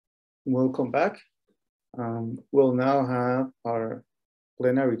Welcome back. We'll now have our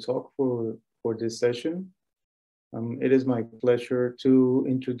plenary talk for this session. It is my pleasure to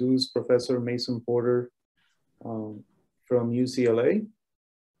introduce Professor Mason Porter from UCLA.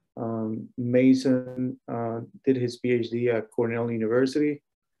 Mason did his PhD at Cornell University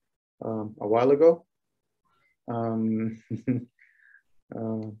a while ago.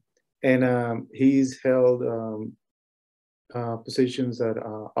 He's held positions at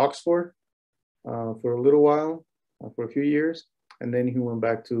Oxford for a little while, for a few years, and then he went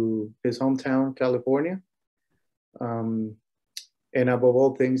back to his hometown, California. And above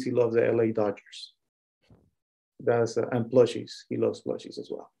all things, he loves the LA Dodgers. And plushies. He loves plushies as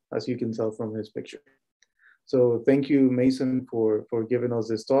well, as you can tell from his picture. So thank you, Mason, for giving us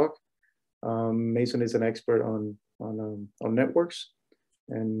this talk. Mason is an expert on networks,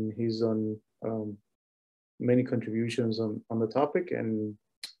 and he's on many contributions on the topic, and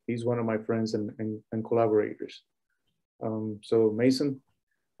he's one of my friends and collaborators. So Mason,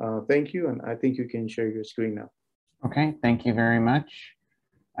 thank you, and I think you can share your screen now. Okay, thank you very much.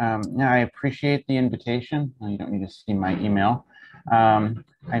 I appreciate the invitation. You don't need to see my email. I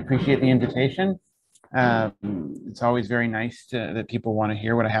appreciate the invitation. It's always very nice that people want to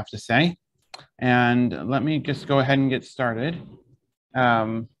hear what I have to say. And let me just go ahead and get started.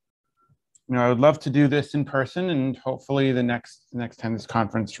 I would love to do this in person, and hopefully the next time this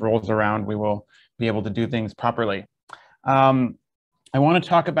conference rolls around, we will be able to do things properly. I want to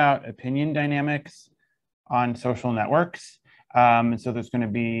talk about opinion dynamics on social networks. And so there's going to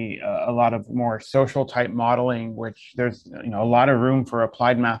be a lot of more social type modeling, which there's a lot of room for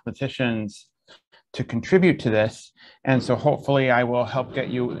applied mathematicians to contribute to this. And so hopefully I will help get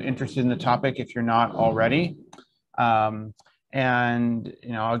you interested in the topic if you're not already. I'll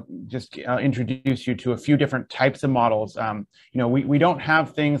introduce you to a few different types of models. We don't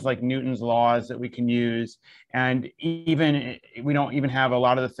have things like Newton's laws that we can use, and we don't even have a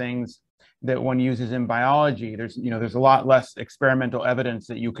lot of the things that one uses in biology. There's a lot less experimental evidence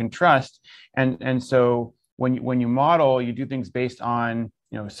that you can trust, and so when you model, you do things based on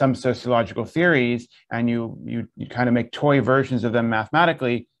some sociological theories, and you kind of make toy versions of them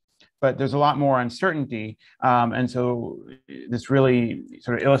mathematically. But there's a lot more uncertainty. And so this really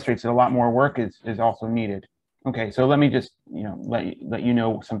sort of illustrates that a lot more work is also needed. Okay, so let me just let you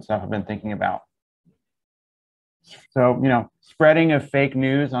know some stuff I've been thinking about. So, spreading of fake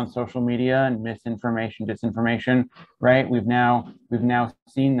news on social media and misinformation, disinformation, right? We've now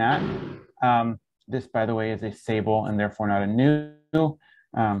seen that. This, by the way, is a sable and therefore not a new.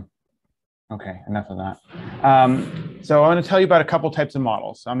 Okay, enough of that. So I'm going to tell you about a couple types of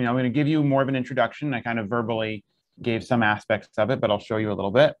models. I'm going to give you more of an introduction. I kind of verbally gave some aspects of it, but I'll show you a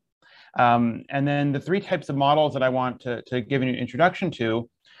little bit. And then the three types of models that I want to give you an introduction to,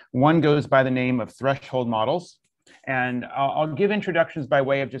 one goes by the name of threshold models. And I'll give introductions by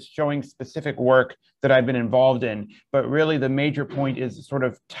way of just showing specific work that I've been involved in. But really the major point is the sort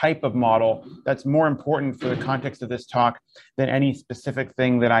of type of model that's more important for the context of this talk than any specific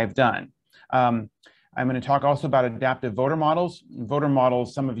thing that I've done. I'm going to talk also about adaptive voter models. Voter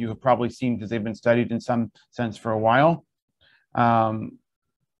models, some of you have probably seen because they've been studied in some sense for a while. And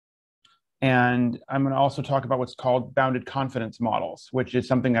I'm going to also talk about what's called bounded confidence models, which is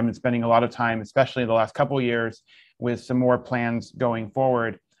something I've been spending a lot of time, especially the last couple of years, with some more plans going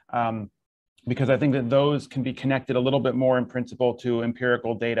forward, because I think that those can be connected a little bit more in principle to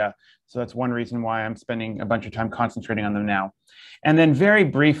empirical data. So that's one reason why I'm spending a bunch of time concentrating on them now. And then very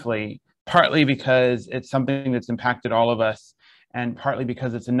briefly, partly because it's something that's impacted all of us, and partly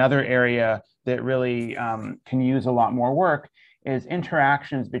because it's another area that really can use a lot more work, is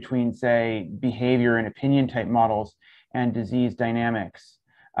interactions between, say, behavior and opinion type models and disease dynamics.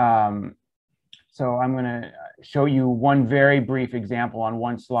 So I'm going to show you one very brief example on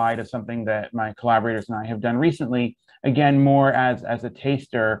one slide of something that my collaborators and I have done recently, again, more as a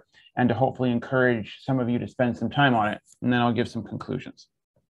taster and to hopefully encourage some of you to spend some time on it. And then I'll give some conclusions.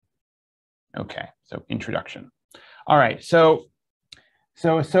 Okay, so introduction. All right, so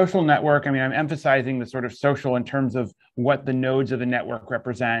a social network, I'm emphasizing the sort of social in terms of what the nodes of the network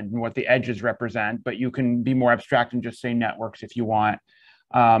represent and what the edges represent, but you can be more abstract and just say networks if you want,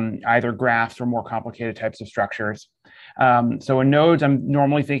 either graphs or more complicated types of structures. So in nodes, I'm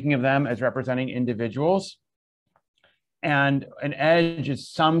normally thinking of them as representing individuals. And an edge is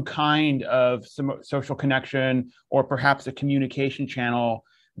some kind of social connection or perhaps a communication channel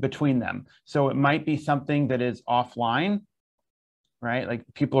between them. So it might be something that is offline, right? Like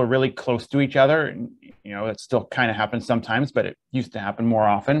people are really close to each other. And, it still kind of happens sometimes, but it used to happen more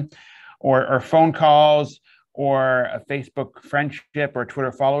often. Or phone calls, or a Facebook friendship or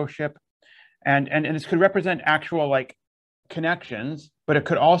Twitter followership. And this could represent actual like connections, but it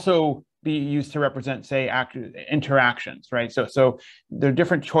could also be used to represent, say, interactions, right? So there are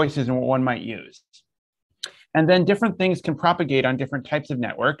different choices in what one might use. And then different things can propagate on different types of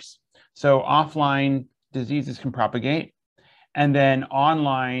networks. So offline diseases can propagate, and then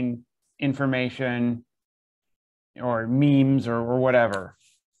online information or memes or whatever.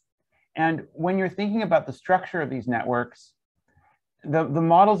 And when you're thinking about the structure of these networks, the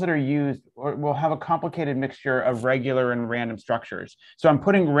models that are used will have a complicated mixture of regular and random structures. So I'm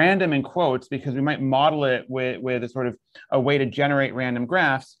putting random in quotes because we might model it with a sort of a way to generate random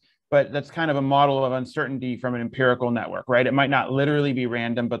graphs, but that's kind of a model of uncertainty from an empirical network, right? It might not literally be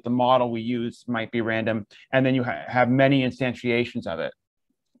random, but the model we use might be random. And then you have many instantiations of it.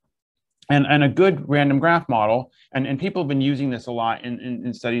 And a good random graph model, and people have been using this a lot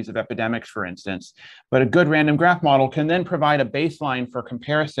in studies of epidemics, for instance, but a good random graph model can then provide a baseline for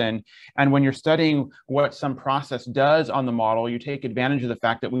comparison. And when you're studying what some process does on the model, you take advantage of the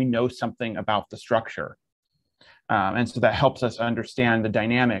fact that we know something about the structure. And so that helps us understand the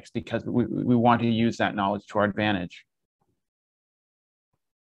dynamics because we want to use that knowledge to our advantage.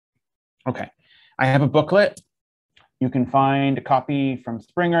 Okay, I have a booklet. You can find a copy from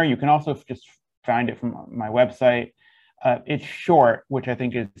Springer. You can also just find it from my website. It's short, which I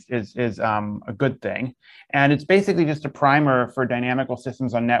think is a good thing. And it's basically just a primer for dynamical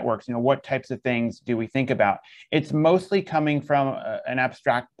systems on networks. You know, what types of things do we think about? It's mostly coming from an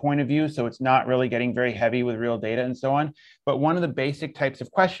abstract point of view, so it's not really getting very heavy with real data and so on. But one of the basic types of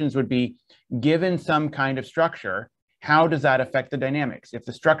questions would be, given some kind of structure, how does that affect the dynamics? If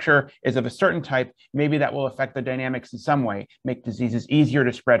the structure is of a certain type, maybe that will affect the dynamics in some way, make diseases easier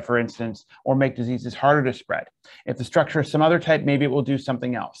to spread, for instance, or make diseases harder to spread. If the structure is some other type, maybe it will do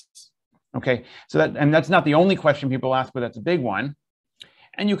something else. Okay, so that's not the only question people ask, but that's a big one.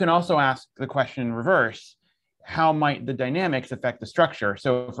 And you can also ask the question in reverse, how might the dynamics affect the structure?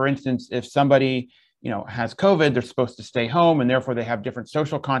 So for instance, if somebody has COVID, they're supposed to stay home and therefore they have different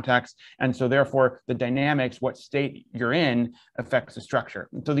social contacts. And so therefore the dynamics, what state you're in, affects the structure.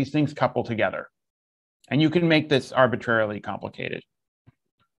 And so these things couple together. And you can make this arbitrarily complicated.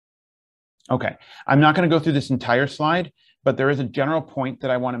 Okay, I'm not going to go through this entire slide, but there is a general point that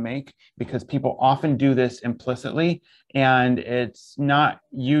I want to make because people often do this implicitly and it's not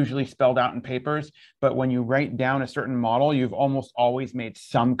usually spelled out in papers, but when you write down a certain model, you've almost always made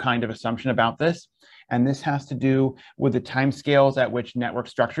some kind of assumption about this. And this has to do with the timescales at which network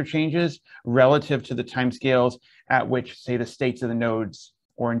structure changes relative to the timescales at which, say, the states of the nodes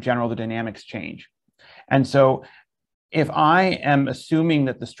or in general, the dynamics change. And so if I am assuming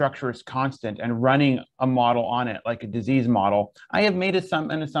that the structure is constant and running a model on it, like a disease model, I have made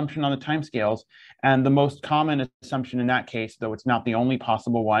an assumption on the timescales. And the most common assumption in that case, though it's not the only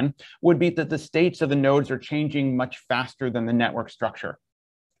possible one, would be that the states of the nodes are changing much faster than the network structure,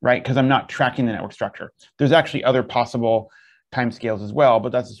 right? Because I'm not tracking the network structure. There's actually other possible timescales as well,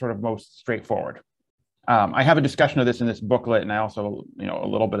 but that's the sort of most straightforward. I have a discussion of this in this booklet, and I also, a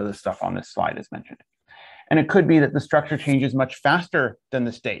little bit of this stuff on this slide is mentioned. And it could be that the structure changes much faster than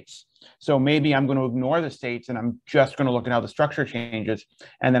the states. So maybe I'm going to ignore the states and I'm just going to look at how the structure changes,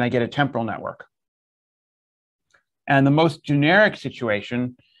 and then I get a temporal network. And the most generic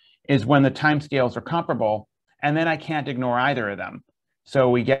situation is when the timescales are comparable, and then I can't ignore either of them. So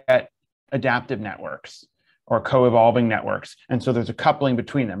we get adaptive networks or co-evolving networks. And so there's a coupling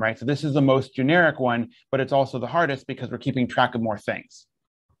between them, right? So this is the most generic one, but it's also the hardest because we're keeping track of more things.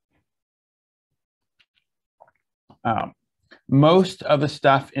 Most of the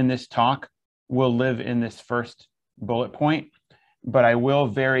stuff in this talk will live in this first bullet point, but I will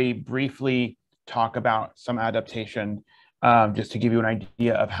very briefly talk about some adaptation just to give you an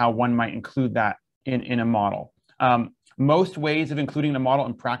idea of how one might include that in a model. Most ways of including the model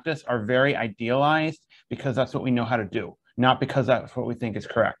in practice are very idealized because that's what we know how to do, not because that's what we think is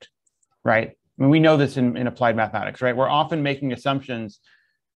correct, right? I mean, we know this in applied mathematics, right? We're often making assumptions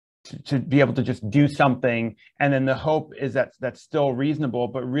to be able to just do something, and then the hope is that that's still reasonable,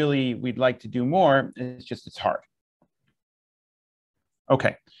 but really we'd like to do more. It's hard.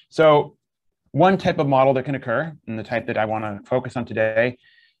 Okay, so one type of model that can occur, and the type that I want to focus on today,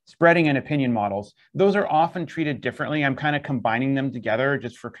 spreading and opinion models. Those are often treated differently. I'm kind of combining them together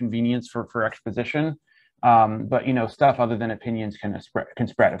just for convenience for exposition, but stuff other than opinions can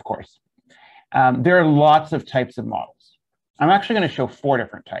spread, of course. There are lots of types of models. I'm actually going to show 4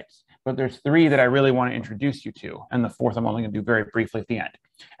 different types, but there's 3 that I really want to introduce you to, and the 4th I'm only going to do very briefly at the end.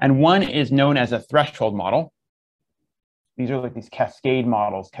 And one is known as a threshold model. These are like these cascade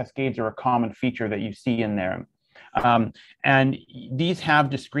models. Cascades are a common feature that you see in there. And these have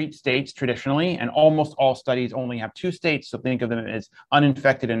discrete states traditionally, and almost all studies only have two states. So think of them as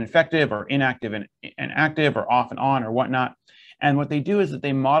uninfected and infective, or inactive and active, or off and on, or whatnot. And what they do is that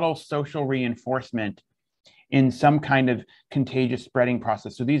they model social reinforcement in some kind of contagious spreading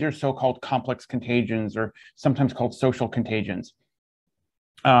process. So these are so-called complex contagions, or sometimes called social contagions.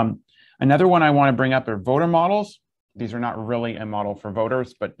 Another one I want to bring up are voter models. These are not really a model for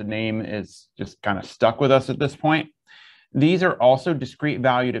voters, but the name is just kind of stuck with us at this point. These are also discrete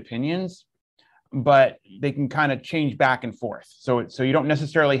valued opinions, but they can kind of change back and forth. So you don't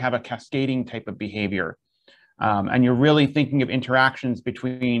necessarily have a cascading type of behavior. And you're really thinking of interactions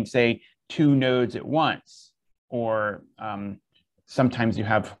between, say, two nodes at once, or sometimes you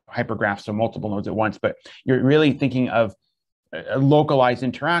have hypergraphs, so multiple nodes at once, but you're really thinking of a localized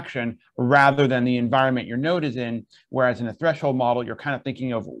interaction rather than the environment your node is in, whereas in a threshold model, you're kind of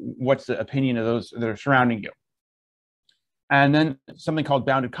thinking of what's the opinion of those that are surrounding you. And then something called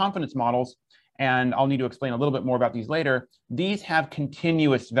bounded confidence models, and I'll need to explain a little bit more about these later. These have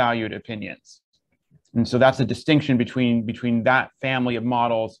continuous valued opinions. And so that's a distinction between that family of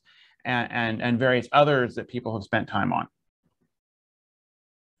models and various others that people have spent time on.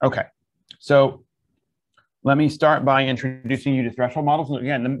 Okay, so let me start by introducing you to threshold models. And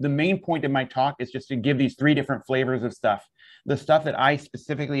again, the main point of my talk is just to give these three different flavors of stuff. The stuff that I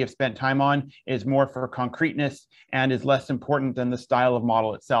specifically have spent time on is more for concreteness and is less important than the style of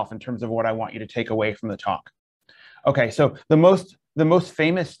model itself in terms of what I want you to take away from the talk. Okay, so the most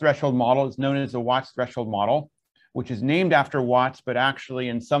famous threshold model is known as the Watts threshold model, which is named after Watts, but actually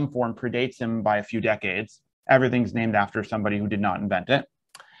in some form predates him by a few decades. Everything's named after somebody who did not invent it.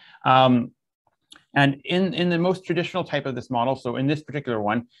 And in the most traditional type of this model, so in this particular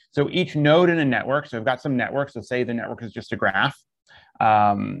one, so each node in a network, so I've got some networks, so say the network is just a graph,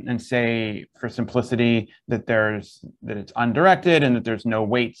 and say for simplicity that it's undirected and that there's no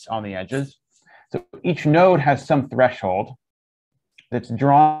weights on the edges. So each node has some threshold that's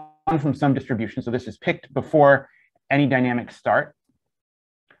drawn from some distribution. So this is picked before any dynamics start.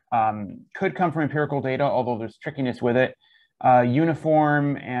 Could come from empirical data, although there's trickiness with it.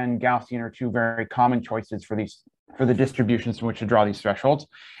 Uniform and Gaussian are two very common choices for the distributions from which to draw these thresholds.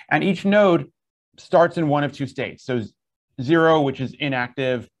 And each node starts in one of two states. So 0, which is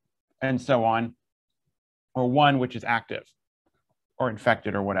inactive, and so on, or 1, which is active, or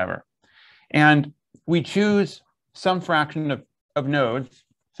infected, or whatever. And we choose some fraction of nodes.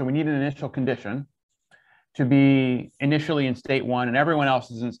 So we need an initial condition to be initially in state 1, and everyone else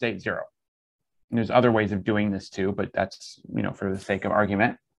is in state 0. And there's other ways of doing this too, but that's, for the sake of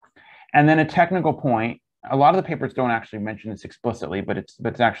argument. And then a technical point. A lot of the papers don't actually mention this explicitly, but it's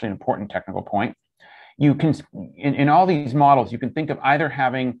actually an important technical point. You can, in all these models, you can think of either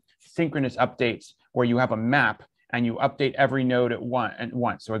having synchronous updates where you have a map and you update every node at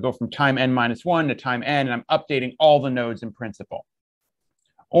once. So I go from time n-1 to time n, and I'm updating all the nodes in principle.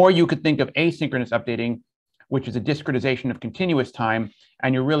 Or you could think of asynchronous updating, which is a discretization of continuous time,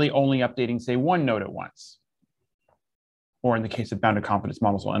 and you're really only updating, say, one node at once. Or in the case of bounded confidence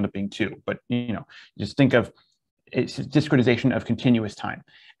models, will end up being 2. But just think of it's discretization of continuous time.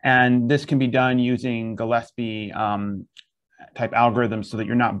 And this can be done using Gillespie type algorithms so that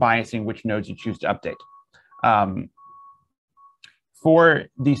you're not biasing which nodes you choose to update. For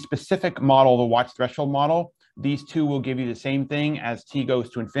the specific model, the Watts threshold model, these two will give you the same thing as t goes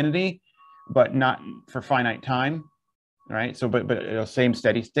to infinity, but not for finite time, right? So, but same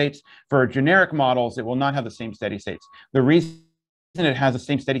steady states. For generic models, it will not have the same steady states. The reason it has the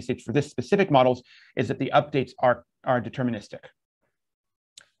same steady states for this specific models is that the updates are deterministic.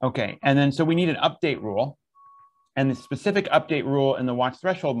 Okay, and then so we need an update rule. And the specific update rule in the Watts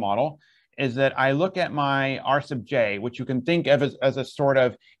threshold model is that I look at my R sub j, which you can think of as a sort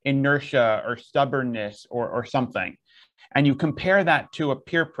of inertia or stubbornness or something. And you compare that to a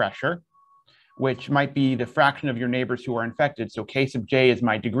peer pressure, which might be the fraction of your neighbors who are infected. So K sub j is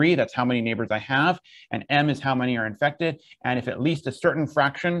my degree, that's how many neighbors I have, and M is how many are infected. And if at least a certain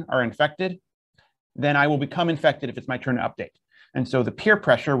fraction are infected, then I will become infected if it's my turn to update. And so the peer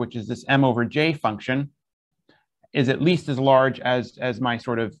pressure, which is this M over J function, is at least as large as my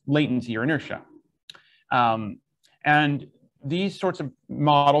sort of latency or inertia. And these sorts of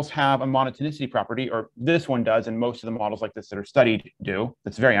models have a monotonicity property, or this one does, and most of the models like this that are studied do.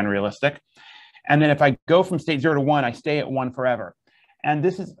 That's very unrealistic. And then if I go from state 0 to 1, I stay at 1 forever. And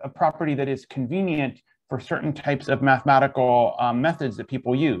this is a property that is convenient for certain types of mathematical methods that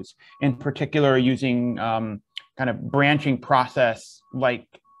people use, in particular using kind of branching process-like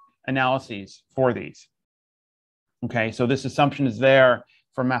analyses for these. Okay, so this assumption is there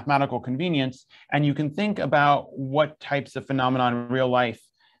for mathematical convenience. And you can think about what types of phenomena in real life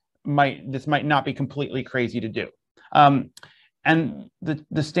this might not be completely crazy to do. And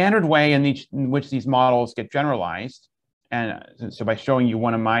the standard way in which these models get generalized, and so by showing you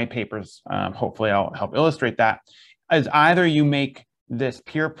one of my papers, hopefully I'll help illustrate that, is either you make this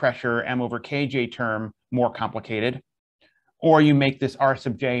peer pressure M over Kj term more complicated, or you make this R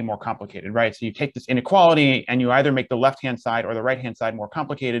sub j more complicated, right? So you take this inequality and you either make the left-hand side or the right-hand side more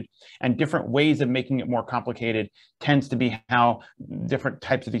complicated, and different ways of making it more complicated tends to be how different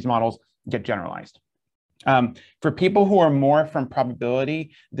types of these models get generalized. For people who are more from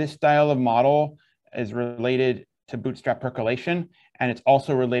probability, this style of model is related to bootstrap percolation, and it's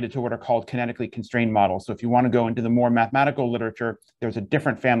also related to what are called kinetically constrained models. So if you want to go into the more mathematical literature, there's a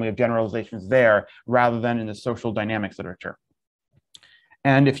different family of generalizations there rather than in the social dynamics literature.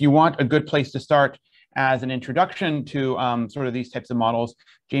 And if you want a good place to start as an introduction to sort of these types of models,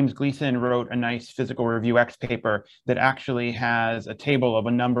 James Gleason wrote a nice Physical Review X paper that actually has a table of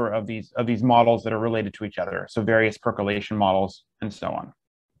a number of these models that are related to each other. So various percolation models and so on.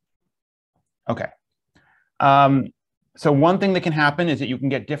 Okay. So one thing that can happen is that you can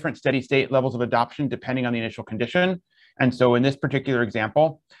get different steady state levels of adoption depending on the initial condition. And so in this particular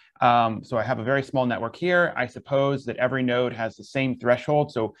example, so I have a very small network here. I suppose that every node has the same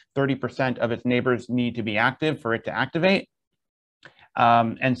threshold. So 30% of its neighbors need to be active for it to activate.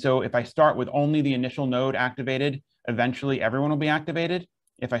 And so if I start with only the initial node activated, eventually everyone will be activated.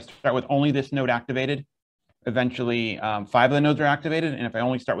 If I start with only this node activated, eventually 5 of the nodes are activated. And if I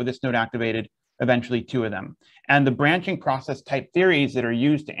only start with this node activated, eventually 2 of them. And the branching process type theories that are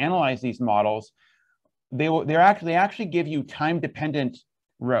used to analyze these models, they actually give you time-dependent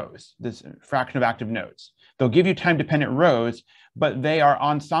rows, this fraction of active nodes. They'll give you time-dependent rows, but they are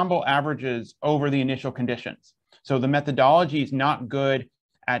ensemble averages over the initial conditions. So the methodology is not good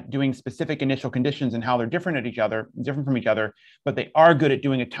at doing specific initial conditions and how they're different from each other, but they are good at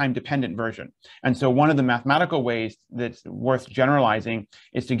doing a time-dependent version. And so one of the mathematical ways that's worth generalizing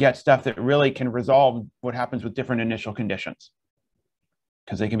is to get stuff that really can resolve what happens with different initial conditions,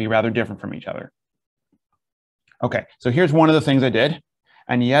 because they can be rather different from each other. Okay, so here's one of the things I did.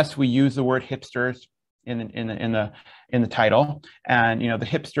 And yes, we use the word hipsters in the title. And the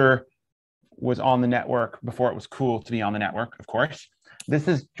hipster was on the network before it was cool to be on the network, of course. This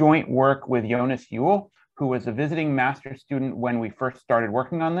is joint work with Jonas Juhl, who was a visiting master's student when we first started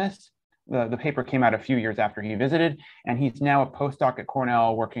working on this. The paper came out a few years after he visited, and he's now a postdoc at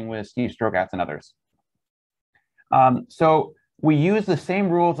Cornell working with Steve Strogatz and others. So we use the same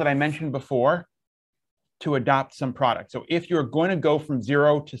rules that I mentioned before to adopt some product. So if you're going to go from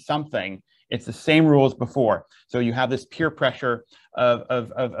 0 to something, it's the same rules before. So you have this peer pressure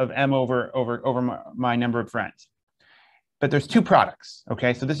of M over my number of friends. But there's 2 products,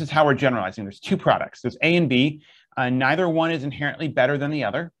 okay? So this is how we're generalizing. There's 2 products. There's A and B. Neither one is inherently better than the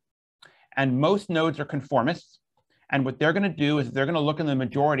other. And most nodes are conformists. And what they're going to do is they're going to look in the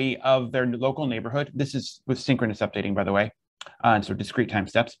majority of their local neighborhood. This is with synchronous updating, by the way. And so discrete time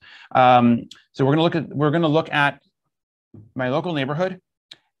steps. So we're going to look at my local neighborhood,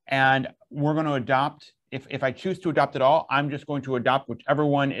 and we're going to adopt, if I choose to adopt it all, I'm just going to adopt whichever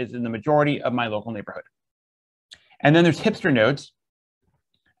one is in the majority of my local neighborhood. And then there's hipster nodes.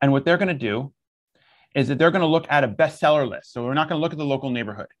 And what they're going to do is that they're going to look at a bestseller list. So we're not going to look at the local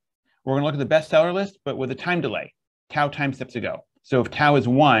neighborhood. We're going to look at the bestseller list, but with a time delay, tau time steps ago. So if tau is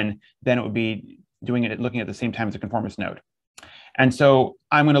 1, then it would be looking at the same time as a conformist node. And so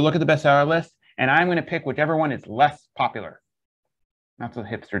I'm going to look at the bestseller list, and I'm going to pick whichever one is less popular. That's what a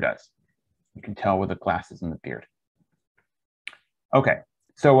hipster does. You can tell with the glasses and the beard. Okay,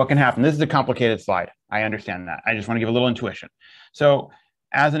 so what can happen? This is a complicated slide. I understand that. I just want to give a little intuition. So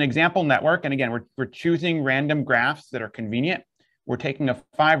as an example network, and again, we're choosing random graphs that are convenient. We're taking a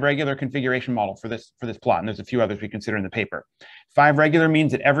 5 regular configuration model for this plot, and there's a few others we consider in the paper. 5 regular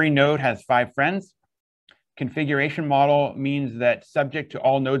means that every node has 5 friends. Configuration model means that subject to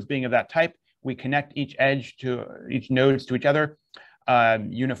all nodes being of that type, we connect each nodes to each other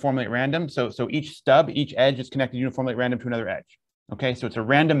uniformly at random. So each edge is connected uniformly at random to another edge. Okay, so it's a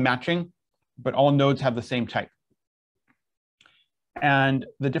random matching, but all nodes have the same type. And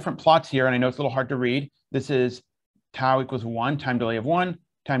the different plots here, and I know it's a little hard to read, this is tau equals 1, time delay of 1,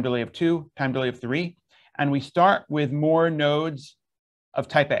 time delay of 2, time delay of 3. And we start with more nodes of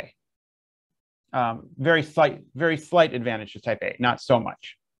type A. Very slight advantage to type A, not so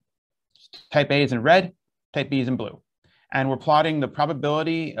much. Type A is in red, type B is in blue. And we're plotting the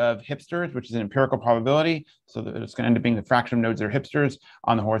probability of hipsters, which is an empirical probability. So that it's going to end up being the fraction of nodes that are hipsters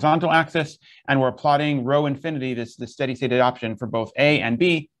on the horizontal axis. And we're plotting rho infinity, this steady state adoption for both A and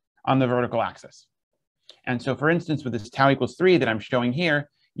B on the vertical axis. And so, for instance, with this tau equals 3 that I'm showing here,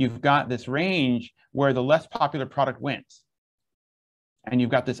 you've got this range where the less popular product wins. And you've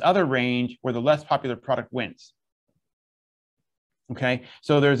got this other range where the less popular product wins. Okay,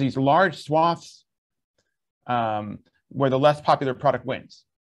 so there's these large swaths where the less popular product wins.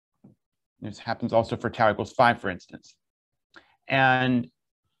 This happens also for tau equals 5, for instance. And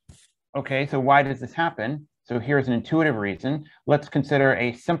okay, so why does this happen? So here's an intuitive reason. Let's consider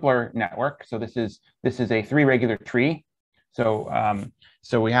a simpler network. So this is a 3 regular tree. So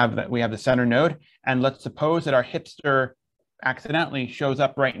we have the center node, and let's suppose that our hipster accidentally shows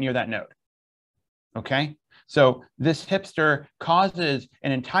up right near that node. Okay, so this hipster causes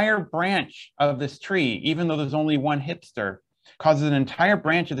an entire branch of this tree, even though there's only one hipster, causes an entire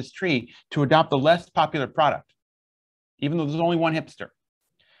branch of this tree to adopt the less popular product, even though there's only one hipster.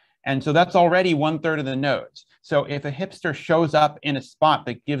 And so that's already 1/3 of the nodes. So if a hipster shows up in a spot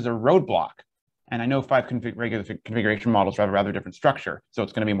that gives a roadblock, and I know 5 regular configuration models have a rather different structure, so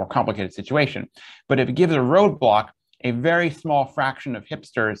it's going to be a more complicated situation. But if it gives a roadblock, a very small fraction of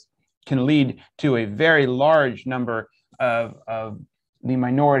hipsters can lead to a very large number of the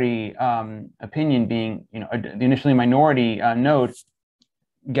minority opinion being, the initially minority node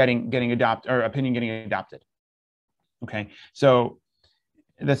getting adopted, or opinion getting adopted. Okay, so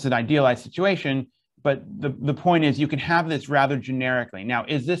that's an idealized situation, but the point is you can have this rather generically. Now,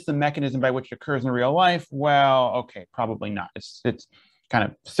 is this the mechanism by which it occurs in real life? Well, okay, probably not. It's kind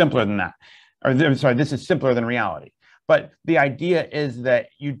of simpler than that. Or I'm sorry, this is simpler than reality. But the idea is that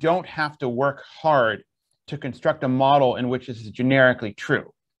you don't have to work hard to construct a model in which this is generically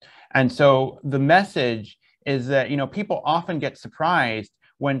true. And so the message is that, people often get surprised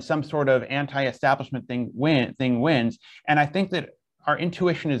when some sort of anti-establishment thing wins. And I think that our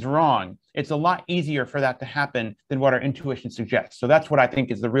intuition is wrong. It's a lot easier for that to happen than what our intuition suggests. So that's what I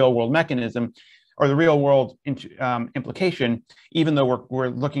think is the real world mechanism, or the real world implication, even though we're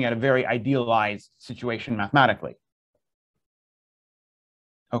looking at a very idealized situation mathematically.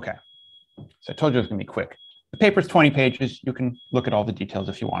 Okay, so I told you it was going to be quick. The paper's 20 pages. You can look at all the details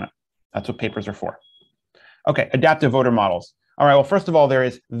if you want it. That's what papers are for. Okay, adaptive voter models. All right, well, first of all, there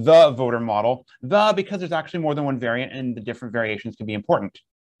is the voter model. Because there's actually more than one variant, and the different variations can be important.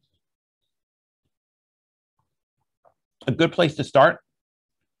 A good place to start,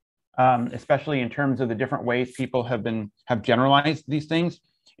 especially in terms of the different ways people have generalized these things,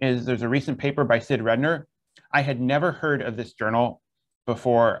 is there's a recent paper by Sid Redner. I had never heard of this journal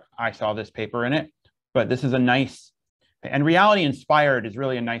before I saw this paper in it, but this is a nice, and reality inspired is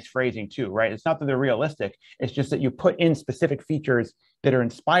really a nice phrasing too, right? It's not that they're realistic, it's just that you put in specific features that are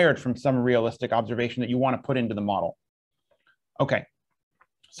inspired from some realistic observation that you want to put into the model. Okay,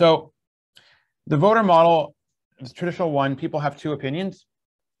 so the voter model, the traditional one, people have 2 opinions,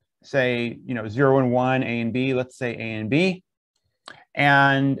 say, 0 and 1, A and B, let's say A and B,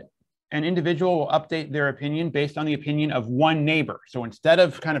 and an individual will update their opinion based on the opinion of one neighbor. So instead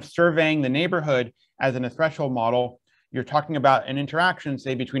of kind of surveying the neighborhood as in a threshold model, you're talking about an interaction,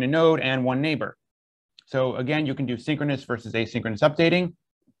 say, between a node and one neighbor. So again, you can do synchronous versus asynchronous updating.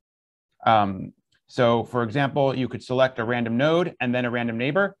 So for example, you could select a random node and then a random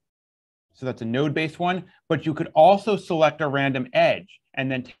neighbor. So that's a node-based one, but you could also select a random edge and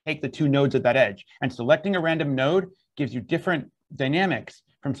then take the 2 nodes at that edge. And selecting a random node gives you different dynamics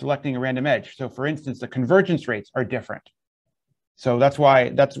from selecting a random edge. So for instance, the convergence rates are different. So that's why,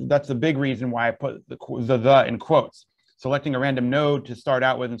 that's the big reason why I put the in quotes. Selecting a random node to start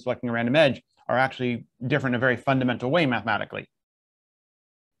out with and selecting a random edge are actually different in a very fundamental way mathematically.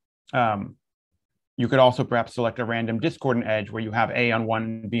 You could also perhaps select a random discordant edge where you have A on one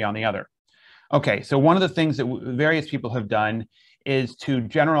and B on the other. Okay, so one of the things that various people have done is to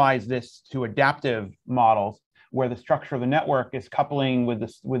generalize this to adaptive models where the structure of the network is coupling with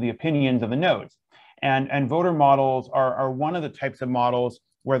the opinions of the nodes. And voter models are one of the types of models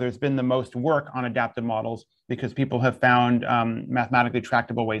where there's been the most work on adaptive models because people have found mathematically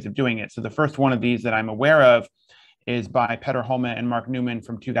tractable ways of doing it. So the first one of these that I'm aware of is by Peter Holma and Mark Newman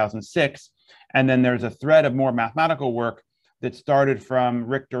from 2006. And then there's a thread of more mathematical work that started from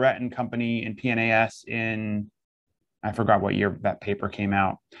Rick Durrett and company in PNAS in, I forgot what year that paper came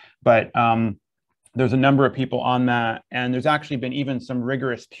out, but there's a number of people on that, and there's actually been even some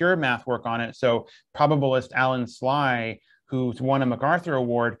rigorous pure math work on it. So probabilist Alan Sly, who's won a MacArthur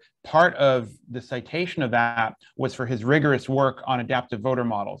Award, part of the citation of that was for his rigorous work on adaptive voter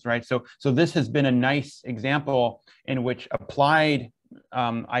models, right? So this has been a nice example in which applied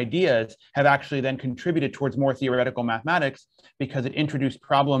ideas have actually then contributed towards more theoretical mathematics because it introduced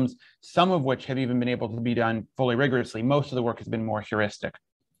problems, some of which have even been able to be done fully rigorously. Most of the work has been more heuristic.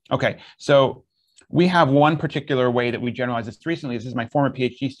 Okay, so we have one particular way that we generalize this recently. This is my former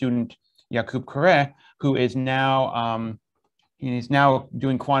PhD student, Yacoub Corre, who is now he's now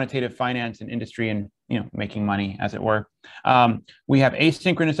doing quantitative finance in industry and making money, as it were. We have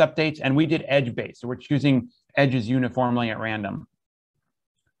asynchronous updates, and we did edge-based. So we're choosing edges uniformly at random.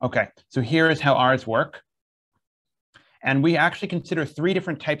 Okay, so here is how ours work. And we actually consider 3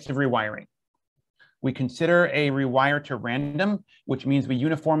 different types of rewiring. We consider a rewire to random, which means we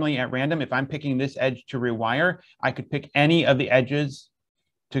uniformly at random, if I'm picking this edge to rewire, I could pick any of the edges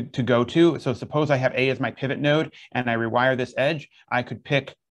to go to. So suppose I have A as my pivot node and I rewire this edge, I could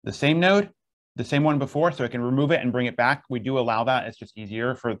pick the same node, the same one before, so I can remove it and bring it back. We do allow that. It's just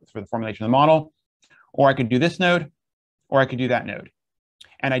easier for the formulation of the model. Or I could do this node, or I could do that node.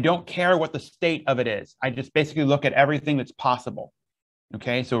 And I don't care what the state of it is. I just basically look at everything that's possible.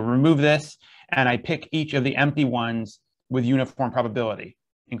 Okay, so remove this, and I pick each of the empty ones with uniform probability,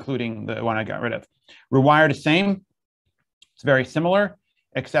 including the one I got rid of. Rewire to same, it's very similar,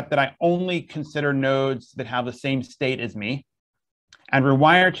 except that I only consider nodes that have the same state as me. And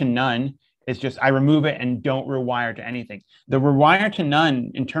rewire to none is just I remove it and don't rewire to anything. The rewire to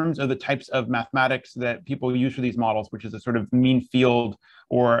none, in terms of the types of mathematics that people use for these models, which is a sort of mean field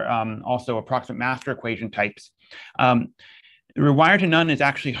or also approximate master equation types, rewire to none is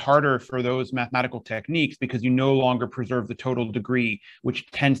actually harder for those mathematical techniques because you no longer preserve the total degree, which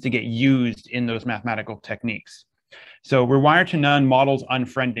tends to get used in those mathematical techniques. So rewire to none models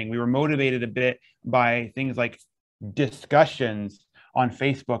unfriending. We were motivated a bit by things like discussions on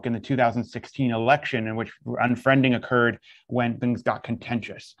Facebook in the 2016 election, in which unfriending occurred when things got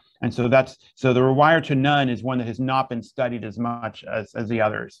contentious. And so the rewire to none is one that has not been studied as much as the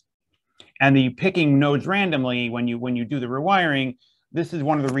others. And the picking nodes randomly when you do the rewiring, this is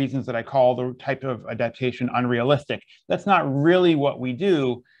one of the reasons that I call the type of adaptation unrealistic. That's not really what we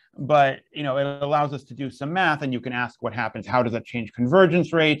do, but it allows us to do some math, and you can ask what happens. How does that change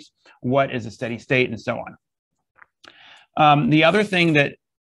convergence rates? What is a steady state, and so on. The other thing that,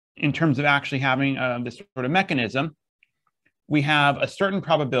 in terms of actually having this sort of mechanism, we have a certain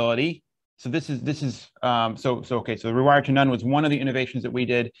probability. So okay. So the rewire to none was one of the innovations that we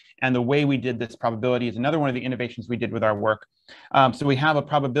did, and the way we did this probability is another one of the innovations we did with our work. So we have a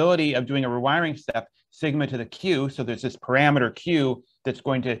probability of doing a rewiring step, sigma to the q. So there's this parameter q that's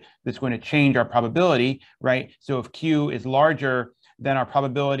going to change our probability, right? So if q is larger, then our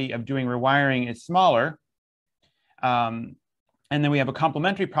probability of doing rewiring is smaller. And then we have a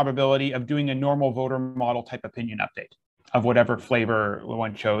complementary probability of doing a normal voter model type opinion update of whatever flavor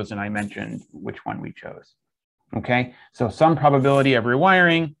one chose, and I mentioned which one we chose. Okay, so some probability of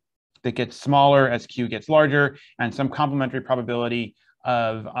rewiring that gets smaller as Q gets larger, and some complementary probability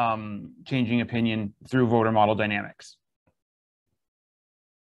of changing opinion through voter model dynamics.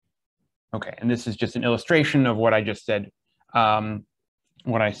 Okay, and this is just an illustration of what I just said.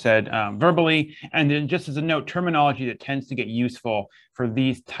 Verbally. And then just as a note, terminology that tends to get useful for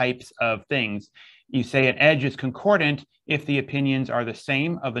these types of things. You say an edge is concordant if the opinions are the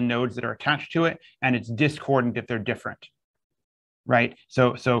same of the nodes that are attached to it, and it's discordant if they're different, right?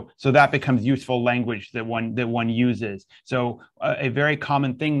 So that becomes useful language that one uses. So a very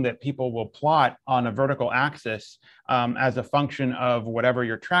common thing that people will plot on a vertical axis as a function of whatever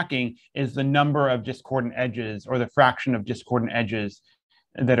you're tracking is the number of discordant edges, or the fraction of discordant edges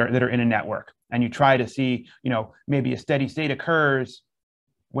that are in a network. And you try to see, maybe a steady state occurs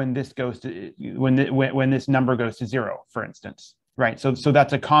when this goes to when this number goes to 0, for instance, right? So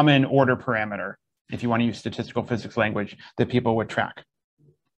that's a common order parameter, if you want to use statistical physics language, that people would track.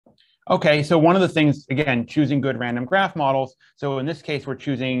 Okay, so one of the things, again, choosing good random graph models. So in this case, we're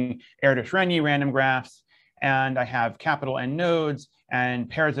choosing Erdős-Rényi random graphs, and I have capital N nodes, and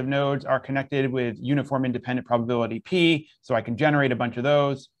pairs of nodes are connected with uniform independent probability P, so I can generate a bunch of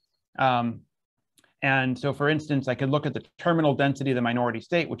those. And so, for instance, I could look at the terminal density of the minority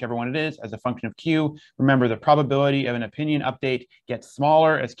state, whichever one it is, as a function of Q. Remember, the probability of an opinion update gets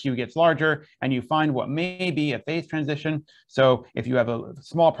smaller as Q gets larger, and you find what may be a phase transition. So if you have a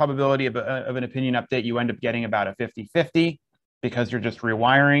small probability of an opinion update, you end up getting about a 50-50 because you're just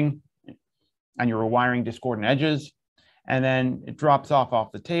rewiring, and you're rewiring discordant edges. And then it drops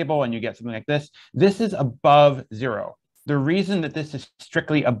off the table, and you get something like this. This is above 0. The reason that this is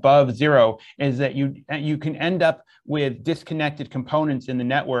strictly above 0 is that you can end up with disconnected components in the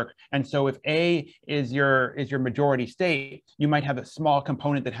network. And so if A is your majority state, you might have a small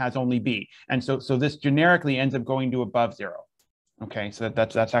component that has only B. And so this generically ends up going to above 0. Okay, so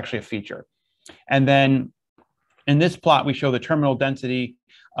that's actually a feature. And then in this plot, we show the terminal density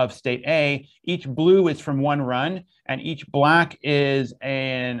of state A. Each blue is from one run, and each black is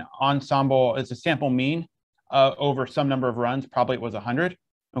an ensemble, it's a sample mean over some number of runs. Probably it was 100.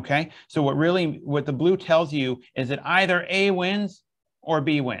 Okay, so what the blue tells you is that either A wins or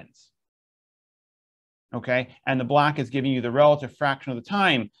B wins. Okay, and the black is giving you the relative fraction of the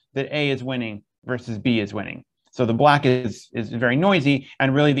time that A is winning versus B is winning. So the black is very noisy,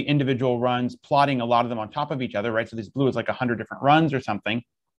 and really the individual runs, plotting a lot of them on top of each other, right? So this blue is like 100 different runs or something,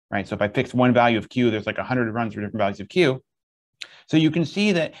 right? So if I fix one value of Q, there's like 100 runs for different values of Q. So you can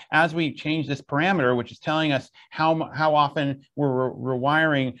see that as we change this parameter, which is telling us how often we're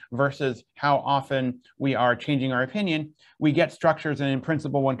rewiring versus how often we are changing our opinion, we get structures, and in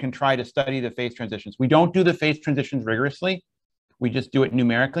principle, one can try to study the phase transitions. We don't do the phase transitions rigorously. We just do it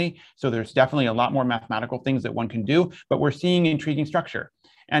numerically. So there's definitely a lot more mathematical things that one can do, but we're seeing intriguing structure.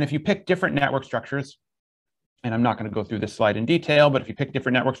 And if you pick different network structures, and I'm not going to go through this slide in detail, but if you pick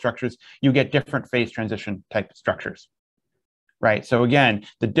different network structures, you get different phase transition type structures. Right. So again,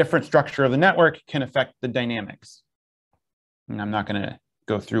 the different structure of the network can affect the dynamics. And I'm not going to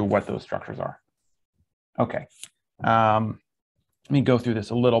go through what those structures are. Okay. Let me go through this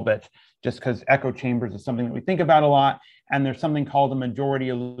a little bit, just because echo chambers is something that we think about a lot. And there's something called a majority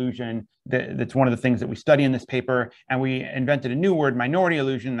illusion that's one of the things that we study in this paper. And we invented a new word, minority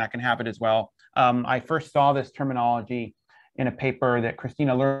illusion, that can happen as well. I first saw this terminology in a paper that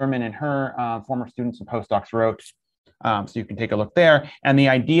Christina Lerman and her former students and postdocs wrote. So you can take a look there. And the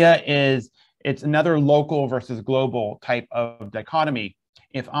idea is it's another local versus global type of dichotomy.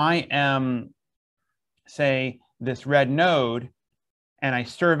 If I am, say, this red node, and I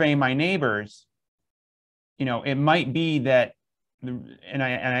survey my neighbors, you know, it might be that, and I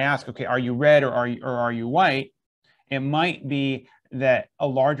ask, okay, are you red or are you white? It might be that a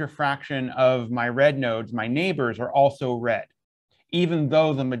larger fraction of my red nodes, my neighbors, are also red, even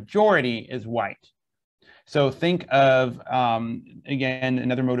though the majority is white. So think of, again,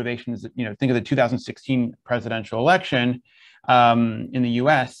 another motivation is, you know, think of the 2016 presidential election in the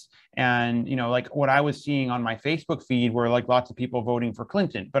US. And, you know, like what I was seeing on my Facebook feed were like lots of people voting for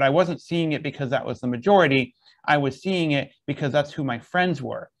Clinton, but I wasn't seeing it because that was the majority. I was seeing it because that's who my friends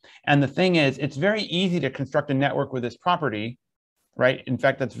were. And the thing is, it's very easy to construct a network with this property, right? In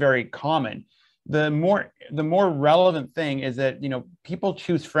fact, that's very common. The more relevant thing is that, you know, people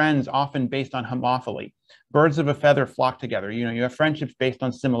choose friends often based on homophily. Birds of a feather flock together. You know, you have friendships based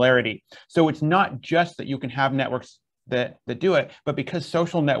on similarity. So it's not just that you can have networks that do it, but because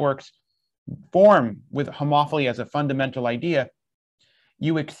social networks form with homophily as a fundamental idea,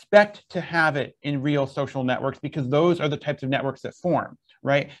 you expect to have it in real social networks because those are the types of networks that form,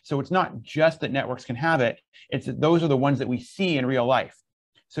 right? So it's not just that networks can have it, it's that those are the ones that we see in real life.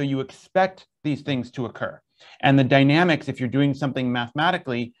 So you expect these things to occur. And the dynamics, if you're doing something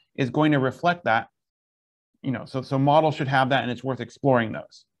mathematically, is going to reflect that. You know, so models should have that, and it's worth exploring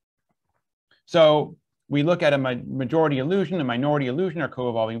those. So we look at a majority illusion, a minority illusion, or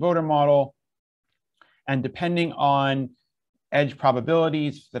co-evolving voter model. And depending on edge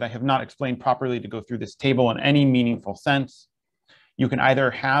probabilities that I have not explained properly to go through this table in any meaningful sense, you can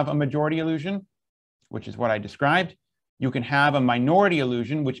either have a majority illusion, which is what I described. You can have a minority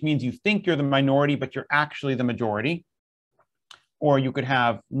illusion, which means you think you're the minority, but you're actually the majority. Or you could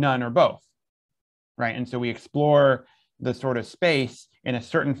have none or both. Right, and so we explore the sort of space in a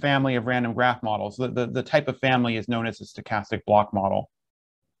certain family of random graph models. The type of family is known as a stochastic block model.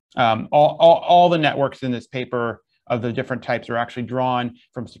 All the networks in this paper of the different types are actually drawn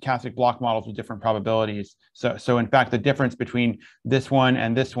from stochastic block models with different probabilities. So in fact, the difference between this one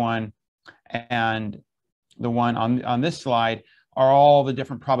and the one on this slide are all the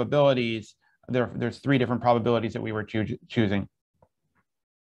different probabilities. There's 3 different probabilities that we were choosing.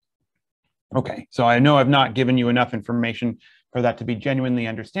 Okay, so I know I've not given you enough information for that to be genuinely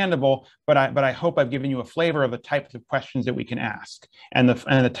understandable, but I hope I've given you a flavor of the types of questions that we can ask and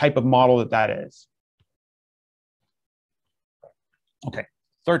the type of model that is. Okay,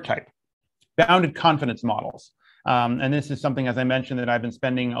 third type, bounded confidence models. And this is something, as I mentioned, that I've been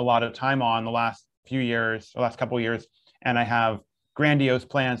spending a lot of time on the last few years, the last couple of years, and I have grandiose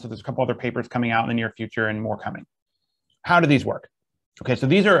plans. So there's a couple other papers coming out in the near future and more coming. How do these work? Okay, so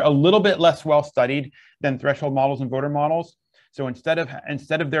these are a little bit less well studied than threshold models and voter models. So instead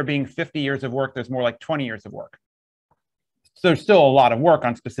of there being 50 years of work, there's more like 20 years of work. So there's still a lot of work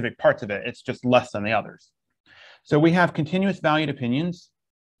on specific parts of it. It's just less than the others. So we have continuous valued opinions.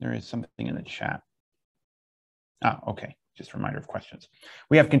 There is something in the chat. Ah, okay, just a reminder of questions.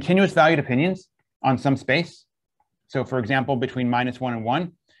 We have continuous valued opinions on some space. So for example, between -1 and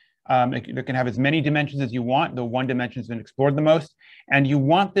 1, it can have as many dimensions as you want. The one dimension has been explored the most. And you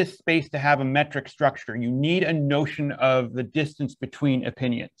want this space to have a metric structure. You need a notion of the distance between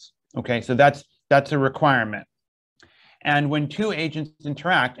opinions. Okay, so that's a requirement. And when two agents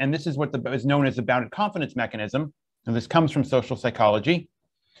interact, and this is what is known as the bounded confidence mechanism, and this comes from social psychology,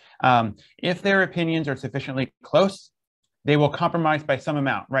 if their opinions are sufficiently close, they will compromise by some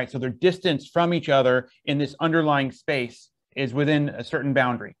amount, right? So their distance from each other in this underlying space is within a certain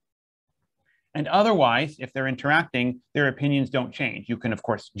boundary. And otherwise, if they're interacting, their opinions don't change. You can, of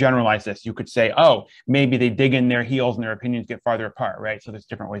course, generalize this. You could say, oh, maybe they dig in their heels and their opinions get farther apart, right? So there's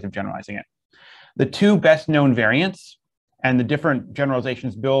different ways of generalizing it. The two best known variants, and the different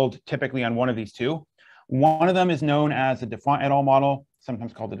generalizations build typically on one of these two. One of them is known as the Defont et al. Model,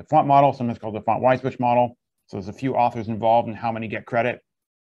 sometimes called the Defont model, sometimes called the Defont-Weisbush model. So there's a few authors involved in how many get credit.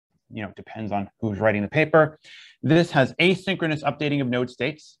 You know, depends on who's writing the paper. This has asynchronous updating of node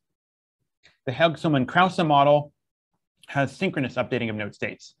states. The Hegselman-Krause model has synchronous updating of node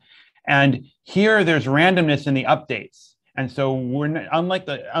states. And here there's randomness in the updates. And so unlike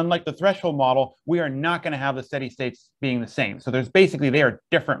the threshold model, we are not going to have the steady states being the same. So there's basically, they are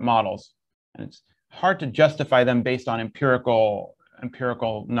different models. And it's hard to justify them based on empirical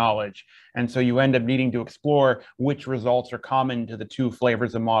knowledge. And so you end up needing to explore which results are common to the two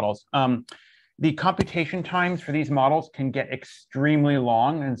flavors of models. The computation times for these models can get extremely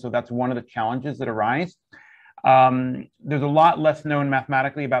long. And so that's one of the challenges that arise. There's a lot less known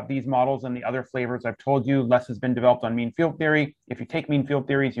mathematically about these models than the other flavors I've told you. Less has been developed on mean field theory. If you take mean field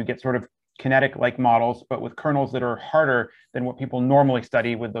theories, you get sort of kinetic-like models, but with kernels that are harder than what people normally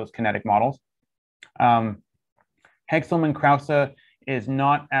study with those kinetic models. Hegselman-Krause is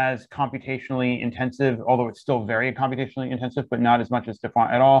not as computationally intensive, although it's still very computationally intensive, but not as much as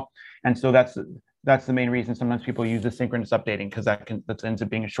Defont et al. And so that's the main reason sometimes people use the synchronous updating, because that ends up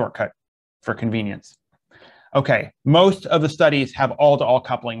being a shortcut for convenience. Okay, most of the studies have all-to-all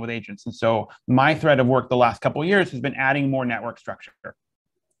coupling with agents. And so my thread of work the last couple of years has been adding more network structure.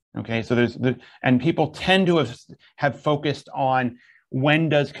 Okay, so and people tend to have focused on when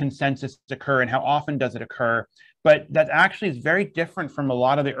does consensus occur and how often does it occur. But that actually is very different from a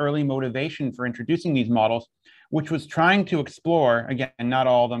lot of the early motivation for introducing these models, which was trying to explore, again, not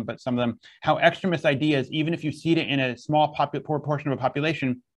all of them, but some of them, how extremist ideas, even if you seed it in a small portion of a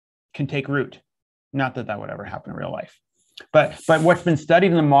population, can take root. Not that that would ever happen in real life. But what's been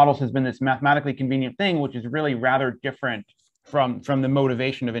studied in the models has been this mathematically convenient thing, which is really rather different from the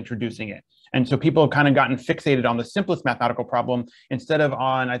motivation of introducing it. And so people have kind of gotten fixated on the simplest mathematical problem instead of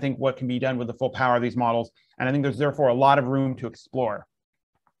on, I think, what can be done with the full power of these models. And I think there's therefore a lot of room to explore.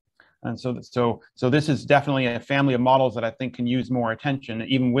 And so this is definitely a family of models that I think can use more attention.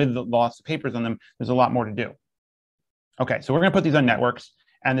 Even with the lots of papers on them, there's a lot more to do. Okay, so we're going to put these on networks.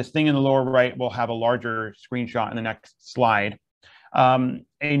 And this thing in the lower right will have a larger screenshot in the next slide.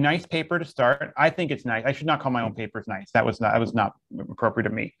 A nice paper to start. I think it's nice. I should not call my own papers nice. That was not appropriate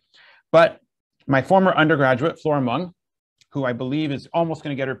of me. But my former undergraduate, Flora Mung, who I believe is almost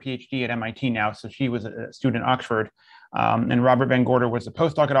going to get her PhD at MIT now. So she was a student at Oxford. And Robert Van Gorder was a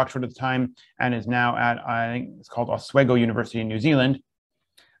postdoc at Oxford at the time and is now at, I think it's called Oswego University in New Zealand.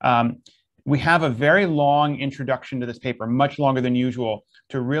 We have a very long introduction to this paper, much longer than usual,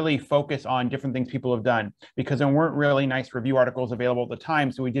 to really focus on different things people have done, because there weren't really nice review articles available at the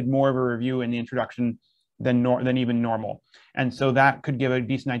time. So we did more of a review in the introduction than even normal. And so that could give a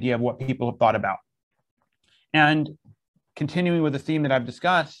decent idea of what people have thought about. And continuing with the theme that I've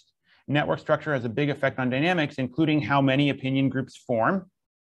discussed, network structure has a big effect on dynamics, including how many opinion groups form,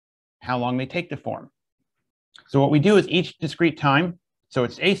 how long they take to form. So what we do is each discrete time, so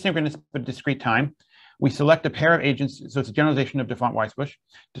it's asynchronous but discrete time, we select a pair of agents, so it's a generalization of Defont-Weisbush,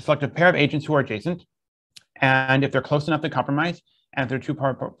 to select a pair of agents who are adjacent, and if they're close enough, they compromise, and if they're too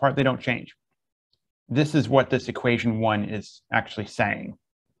far apart, they don't change. This is what this equation 1 is actually saying.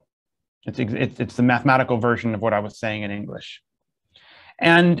 It's the mathematical version of what I was saying in English.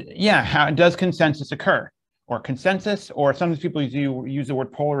 And yeah, how does consensus occur? Or consensus, or sometimes people use the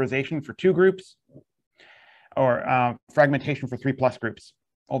word polarization for 2 groups, or fragmentation for 3+ groups.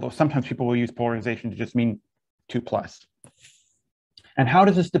 Although sometimes people will use polarization to just mean 2+. And how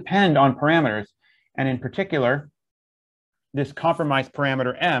does this depend on parameters? And in particular, this compromise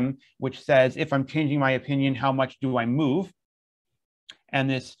parameter M, which says if I'm changing my opinion, how much do I move? and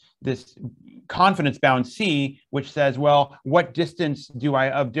this confidence bound C, which says, well, what distance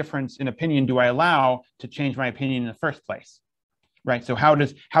of difference in opinion do I allow to change my opinion in the first place, right? So how do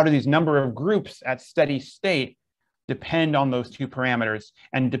these number of groups at steady state depend on those two parameters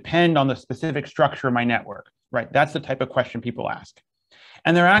and depend on the specific structure of my network, right? That's the type of question people ask.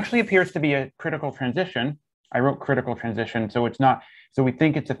 And there actually appears to be a critical transition. I wrote critical transition, so it's not, so we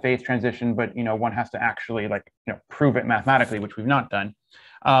think it's a phase transition, but one has to actually prove it mathematically, which we've not done,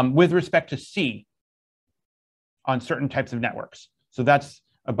 with respect to C on certain types of networks. So that's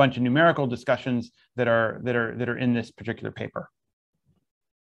a bunch of numerical discussions that are in this particular paper.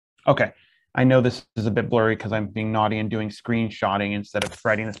 Okay, I know this is a bit blurry because I'm being naughty and doing screenshotting instead of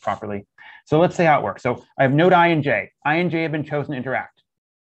writing this properly. So let's say how it works. So I have node I and J. I and J have been chosen to interact.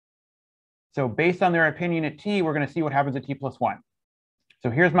 So based on their opinion at T, we're going to see what happens at T plus 1. So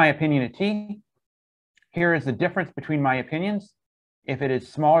here's my opinion at T. Here is the difference between my opinions. If it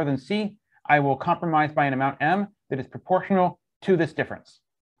is smaller than C, I will compromise by an amount M that is proportional to this difference.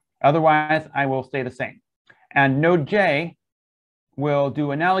 Otherwise, I will stay the same. And node J will do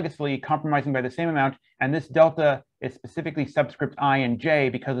analogously, compromising by the same amount. And this delta is specifically subscript I and J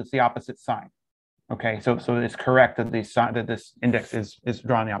because it's the opposite sign. Okay, so it's correct that this index is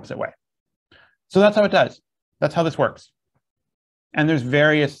drawn the opposite way. So that's how it does. That's how this works. And there's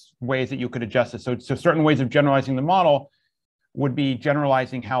various ways that you could adjust this. So certain ways of generalizing the model would be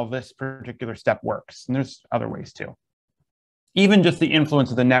generalizing how this particular step works. And there's other ways too. Even just the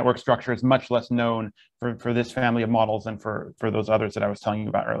influence of the network structure is much less known for this family of models than for those others that I was telling you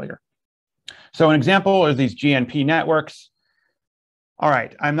about earlier. So an example is these GNP networks. All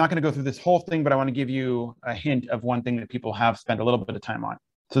right, I'm not going to go through this whole thing, but I want to give you a hint of one thing that people have spent a little bit of time on.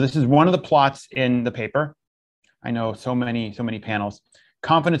 So this is one of the plots in the paper. I know so many panels.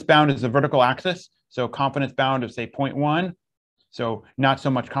 Confidence bound is the vertical axis. So confidence bound of say 0.1. So not so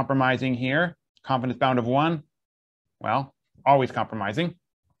much compromising here. Confidence bound of 1. Well, always compromising.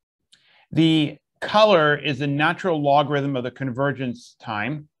 The color is the natural logarithm of the convergence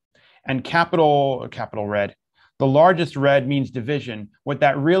time. And capital red. The largest red means division. What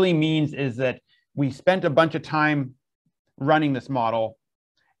that really means is that we spent a bunch of time running this model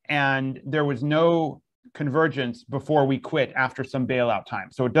and there was no convergence before we quit after some bailout time.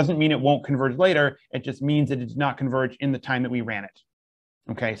 So it doesn't mean it won't converge later. It just means that it did not converge in the time that we ran it.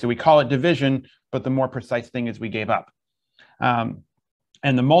 Okay, so we call it division, but the more precise thing is we gave up. And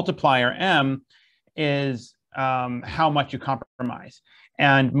the multiplier M is how much you compromise.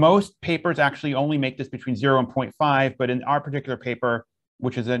 And most papers actually only make this between 0 and 0.5, but in our particular paper,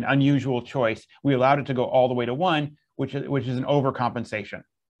 which is an unusual choice, we allowed it to go all the way to 1, which is an overcompensation.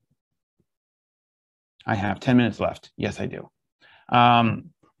 I have 10 minutes left. Yes, I do.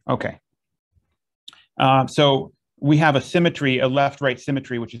 Okay. So we have a symmetry, a left-right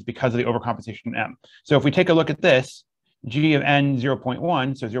symmetry, which is because of the overcompensation M. So if we take a look at this, G of n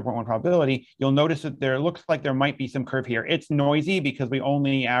 0.1, so 0.1 probability, you'll notice that there looks like there might be some curve here. It's noisy because we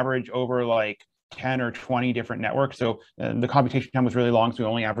only average over like 10 or 20 different networks. So the computation time was really long, so we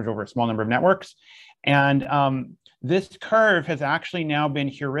only average over a small number of networks. And this curve has actually now been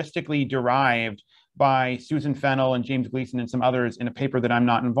heuristically derived by Susan Fennell and James Gleason and some others in a paper that I'm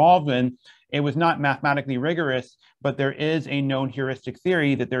not involved in. It was not mathematically rigorous, but there is a known heuristic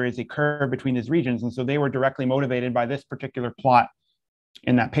theory that there is a curve between these regions. And so they were directly motivated by this particular plot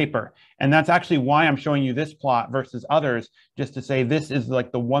in that paper. And that's actually why I'm showing you this plot versus others, just to say this is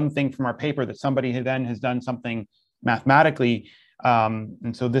like the one thing from our paper that somebody then has done something mathematically.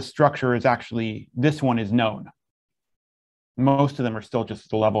 And so this structure is actually, this one is known. Most of them are still just at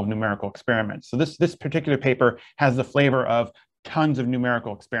the level of numerical experiments. So this particular paper has the flavor of tons of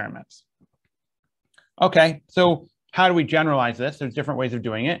numerical experiments. Okay, so how do we generalize this? There's different ways of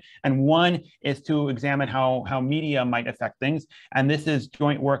doing it. And one is to examine how media might affect things. And this is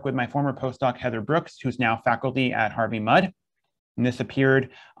joint work with my former postdoc, Heather Brooks, who's now faculty at Harvey Mudd. And this appeared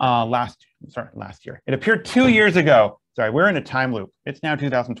last year. It appeared 2 years ago. Sorry, we're in a time loop. It's now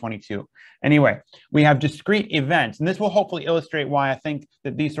 2022. Anyway, we have discrete events, and this will hopefully illustrate why I think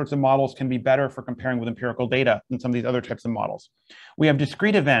that these sorts of models can be better for comparing with empirical data than some of these other types of models. We have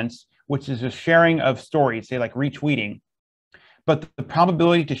discrete events, which is a sharing of stories, say like retweeting, but the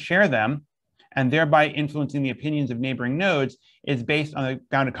probability to share them and thereby influencing the opinions of neighboring nodes is based on a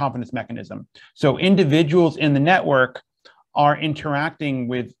bounded confidence mechanism. So individuals in the network are interacting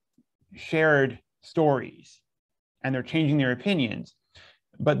with shared stories and they're changing their opinions.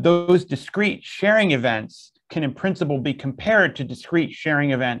 But those discrete sharing events can in principle be compared to discrete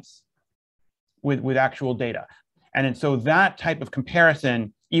sharing events with actual data. And so that type of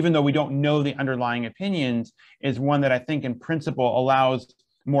comparison even though we don't know the underlying opinions, is one that I think in principle allows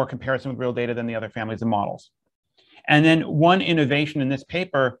more comparison with real data than the other families of models. And then one innovation in this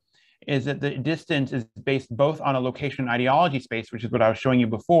paper is that the distance is based both on a location and ideology space, which is what I was showing you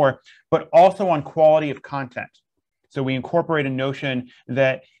before, but also on quality of content. So we incorporate a notion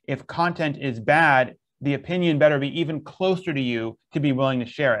that if content is bad, the opinion better be even closer to you to be willing to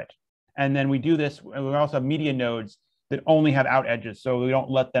share it. And then we do this, we also have media nodes that only have out edges, so we don't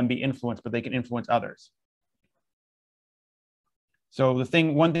let them be influenced, but they can influence others. So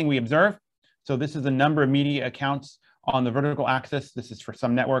one thing we observe, so this is the number of media accounts on the vertical axis. This is for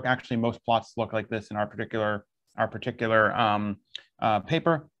some network. Actually, most plots look like this in our particular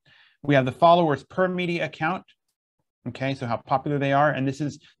paper. We have the followers per media account. Okay, so how popular they are, and this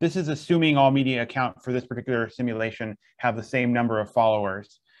is assuming all media account for this particular simulation have the same number of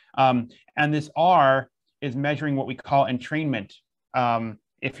followers. And this R is measuring what we call entrainment.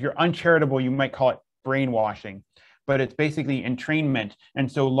 If you're uncharitable, you might call it brainwashing, but it's basically entrainment.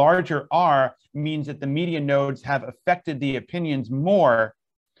 And so larger R means that the media nodes have affected the opinions more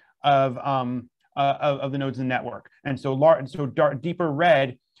of the nodes in the network. And so deeper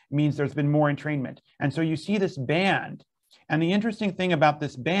red means there's been more entrainment. And so you see this band. And the interesting thing about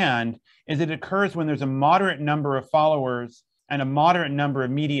this band is it occurs when there's a moderate number of followers and a moderate number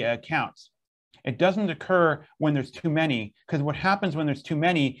of media accounts. It doesn't occur when there's too many, because what happens when there's too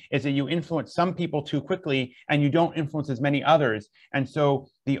many is that you influence some people too quickly and you don't influence as many others. And so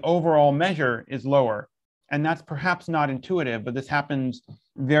the overall measure is lower. And that's perhaps not intuitive, but this happens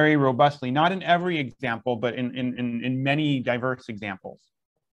very robustly, not in every example, but in many diverse examples.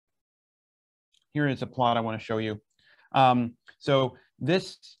 Here is a plot I want to show you. So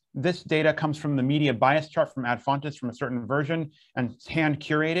this data comes from the media bias chart from Ad Fontes from a certain version, and it's hand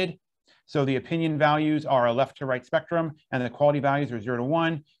curated. So the opinion values are a left to right spectrum, and the quality values are 0 to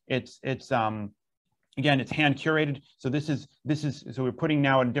 1. Again, it's hand curated. So so we're putting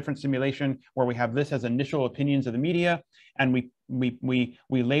now in a different simulation where we have this as initial opinions of the media, and we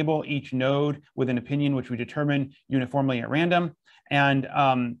label each node with an opinion which we determine uniformly at random. And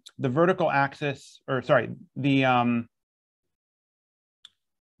the vertical axis, or sorry,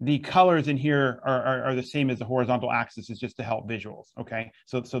 the colors in here are the same as the horizontal axis. It's just to help visuals, okay?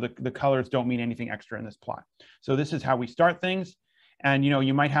 So the colors don't mean anything extra in this plot. So this is how we start things. And,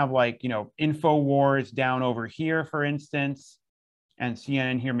 you might have like, InfoWars down over here, for instance, and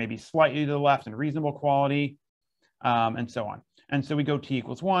CNN here maybe slightly to the left and reasonable quality, and so on. And so we go T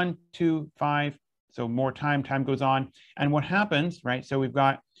equals 1, 2, 5. So more time goes on. And what happens, right? So we've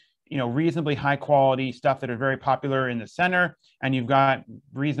got, reasonably high quality stuff that are very popular in the center, and you've got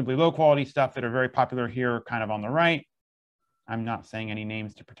reasonably low quality stuff that are very popular here kind of on the right. I'm not saying any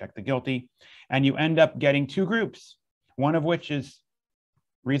names to protect the guilty. And you end up getting two groups, one of which is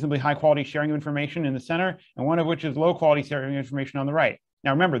reasonably high quality sharing of information in the center, and one of which is low quality sharing of information on the right.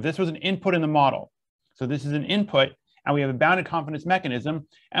 Now remember, this was an input in the model. So this is an input, and we have a bounded confidence mechanism,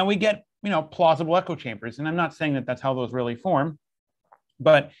 and we get, plausible echo chambers. And I'm not saying that that's how those really form,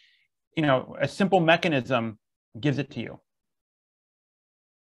 but a simple mechanism gives it to you.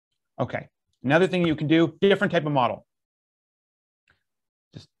 Okay, another thing you can do, different type of model.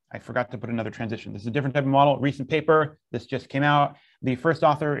 I forgot to put another transition. This is a different type of model, recent paper. This just came out. The first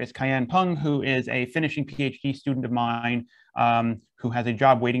author is Kayan Peng, who is a finishing PhD student of mine who has a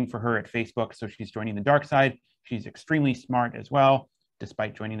job waiting for her at Facebook. So she's joining the dark side. She's extremely smart as well,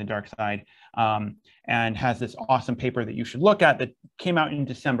 despite joining the dark side, and has this awesome paper that you should look at that came out in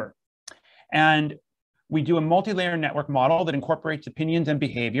December. And we do a multi-layer network model that incorporates opinions and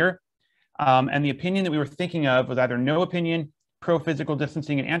behavior. And the opinion that we were thinking of was either no opinion, pro-physical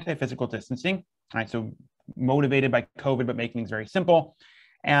distancing, and anti-physical distancing. All right, so motivated by COVID, but making things very simple.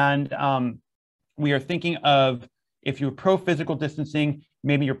 And we are thinking of, if you're pro-physical distancing,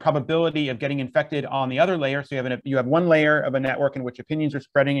 maybe your probability of getting infected on the other layer. So you have one layer of a network in which opinions are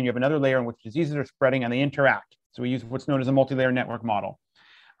spreading, and you have another layer in which diseases are spreading, and they interact. So we use what's known as a multi-layer network model,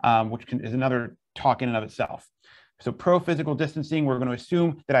 which is another talk in and of itself. So pro-physical distancing, we're going to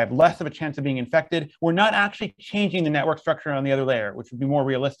assume that I have less of a chance of being infected. We're not actually changing the network structure on the other layer, which would be more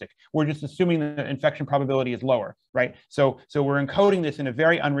realistic. We're just assuming the infection probability is lower, right? So we're encoding this in a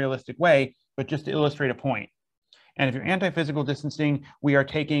very unrealistic way, but just to illustrate a point. And if you're anti-physical distancing, we are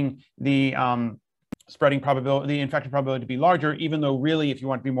taking the spreading probability, the infection probability to be larger, even though really, if you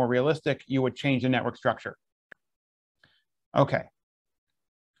want to be more realistic, you would change the network structure. Okay.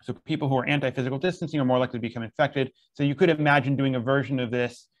 So people who are anti-physical distancing are more likely to become infected. So you could imagine doing a version of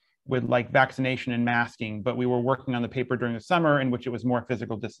this with like vaccination and masking, but we were working on the paper during the summer in which it was more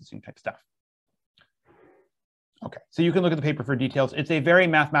physical distancing type stuff. Okay, so you can look at the paper for details. It's a very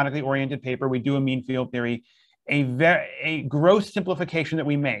mathematically oriented paper. We do a mean field theory. A gross simplification that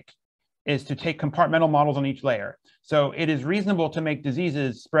we make is to take compartmental models on each layer. So it is reasonable to make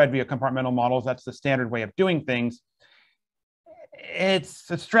diseases spread via compartmental models. That's the standard way of doing things. It's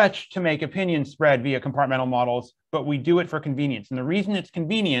a stretch to make opinions spread via compartmental models, but we do it for convenience. And the reason it's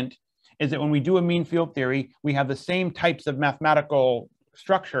convenient is that when we do a mean field theory, we have the same types of mathematical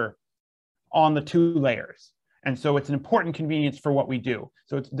structure on the two layers. And so it's an important convenience for what we do.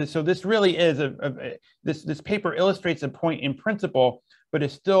 So this really is this paper illustrates a point in principle, but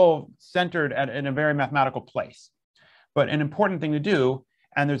is still centered in a very mathematical place. But an important thing to do,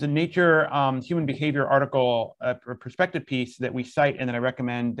 and there's a Nature Human Behavior article, a perspective piece that we cite and that I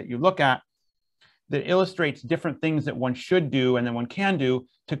recommend that you look at, that illustrates different things that one should do and that one can do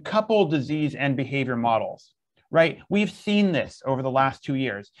to couple disease and behavior models. Right? We've seen this over the last 2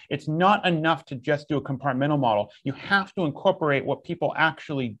 years. It's not enough to just do a compartmental model. You have to incorporate what people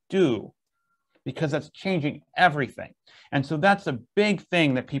actually do because that's changing everything. And so that's a big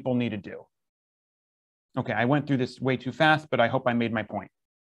thing that people need to do. Okay, I went through this way too fast, but I hope I made my point.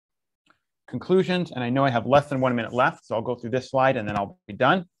 Conclusions, and I know I have less than 1 minute left, so I'll go through this slide and then I'll be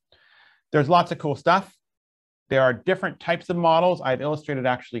done. There's lots of cool stuff. There are different types of models. I've illustrated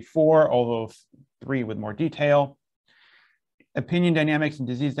actually 4, although 3 with more detail. Opinion dynamics and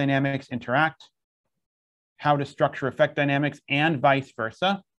disease dynamics interact. How to structure effect dynamics and vice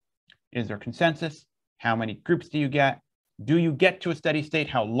versa. Is there consensus? How many groups do you get? Do you get to a steady state?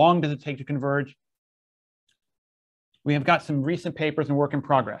 How long does it take to converge? We have got some recent papers and work in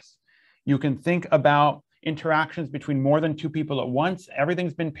progress. You can think about interactions between more than 2 people at once.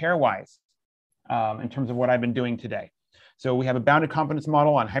 Everything's been pairwise in terms of what I've been doing today. So we have a bounded confidence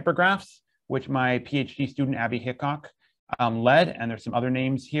model on hypergraphs, which my PhD student, Abby Hickok, led, and there's some other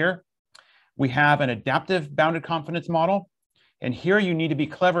names here. We have an adaptive bounded confidence model, and here you need to be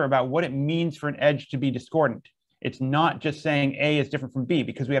clever about what it means for an edge to be discordant. It's not just saying A is different from B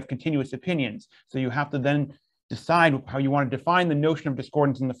because we have continuous opinions. So you have to then decide how you want to define the notion of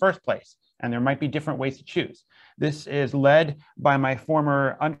discordance in the first place, and there might be different ways to choose. This is led by my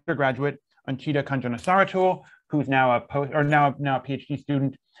former undergraduate, Anchita Kanjanasaratul, who's now a PhD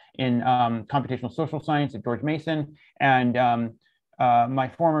student in computational social science at George Mason, and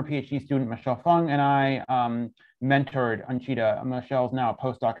my former PhD student, Michelle Fung, and I mentored Anchita. Michelle's now a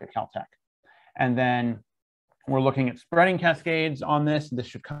postdoc at Caltech. And then we're looking at spreading cascades on this. This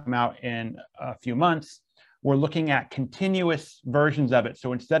should come out in a few months. We're looking at continuous versions of it.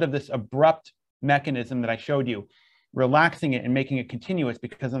 So instead of this abrupt mechanism that I showed you, relaxing it and making it continuous,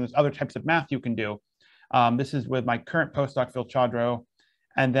 because then there's other types of math you can do. This is with my current postdoc, Phil Chodrow,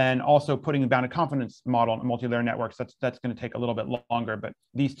 and then also putting the bounded confidence model on multi-layer networks. That's going to take a little bit longer, but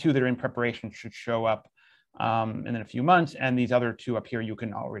these 2 that are in preparation should show up in a few months, and these other 2 up here you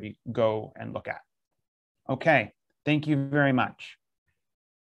can already go and look at. Okay, thank you very much.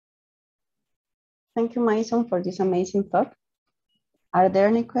 Thank you, Mason, for this amazing talk. Are there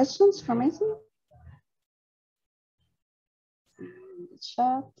any questions for Mason?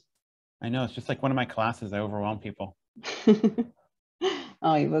 Chat. I know, it's just like one of my classes. I overwhelm people.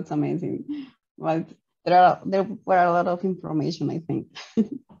 Oh, it was amazing. But there were a lot of information, I think.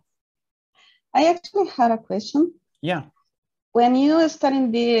 I actually had a question. Yeah. When you study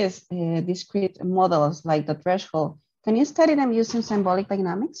these discrete models like the threshold, can you study them using symbolic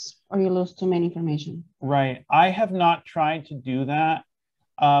dynamics, or you lose too many information? Right. I have not tried to do that.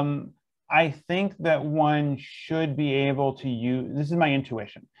 I think that one should be able to use, this is my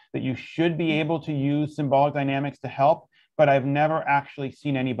intuition, that you should be able to use symbolic dynamics to help, but I've never actually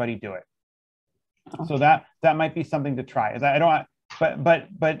seen anybody do it. Okay. So that might be something to try. I don't,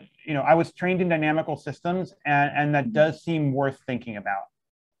 but you know, I was trained in dynamical systems, and that does seem worth thinking about.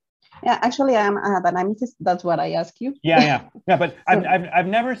 Yeah, actually, I'm a dynamicist. That's what I ask you. Yeah. But I've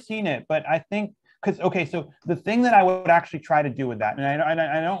never seen it, but I think. Because, okay, so the thing that I would actually try to do with that, and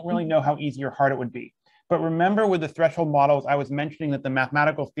I don't really know how easy or hard it would be, but remember with the threshold models, I was mentioning that the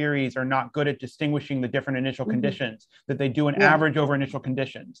mathematical theories are not good at distinguishing the different initial conditions, that they do an average over initial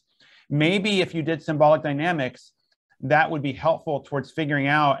conditions. Maybe if you did symbolic dynamics, that would be helpful towards figuring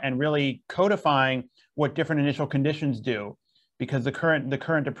out and really codifying what different initial conditions do, because the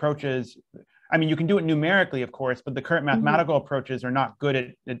current approaches, I mean, you can do it numerically, of course, but the current mathematical approaches are not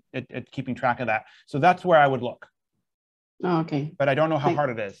good at keeping track of that. So that's where I would look. Oh, okay. But I don't know how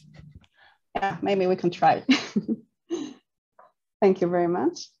hard it is. Yeah, maybe we can try. Thank you very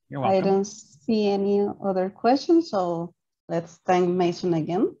much. You're welcome. I don't see any other questions, so let's thank Mason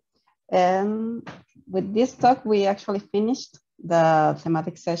again. And with this talk, we actually finished the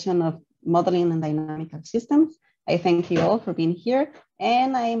thematic session of modeling and dynamical systems. I thank you all for being here,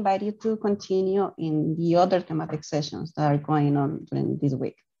 and I invite you to continue in the other thematic sessions that are going on during this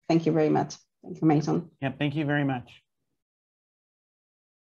week. Thank you very much. Thank you, Mason. Yeah, thank you very much.